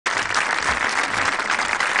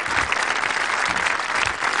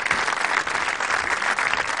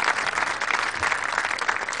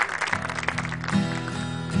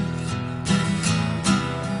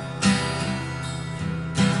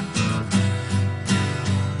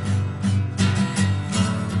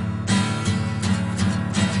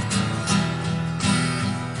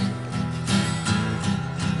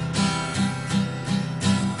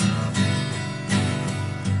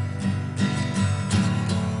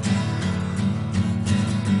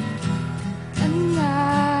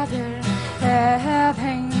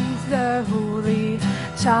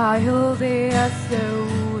child is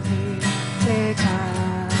slowly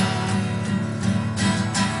taken.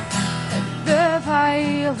 The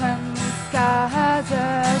violence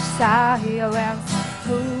gathers silence.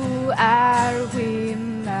 Who are we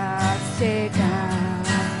mistaken?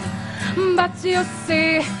 But you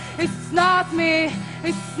see, it's not me,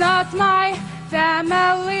 it's not my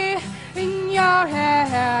family. In your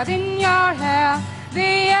head,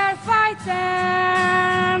 they are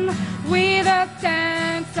fighting with the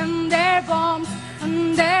tanks and their bombs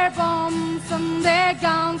and their bombs and their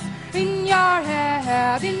guns. In your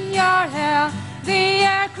head, they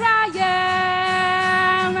are crying.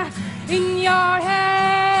 In your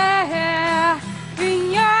head,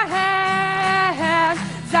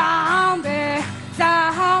 zombie,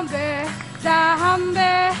 zombie,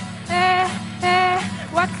 zombie.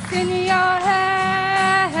 What's in your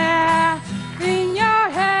head? In your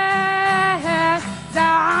head,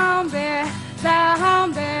 zombie,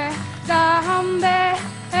 zombie, zombie,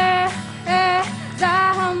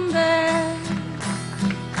 zombie.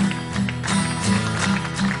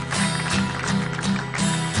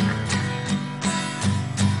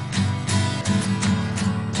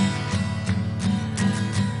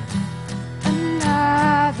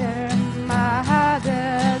 Another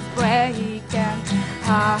mother's breaking,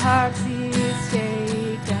 heart is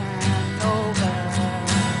shaken over.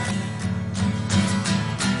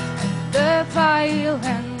 The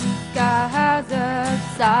violence gathers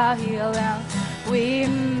silence. We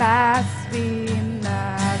must be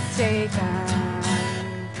mistaken.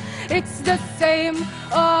 It's the same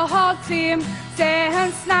old team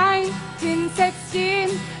since 1916.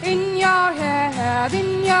 In your head,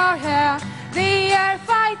 they are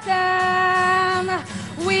fighting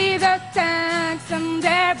with the tanks and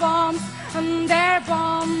their bombs and their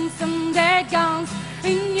bombs and their guns.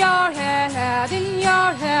 In your head,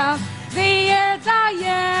 they are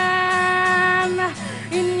dying.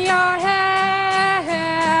 In your head.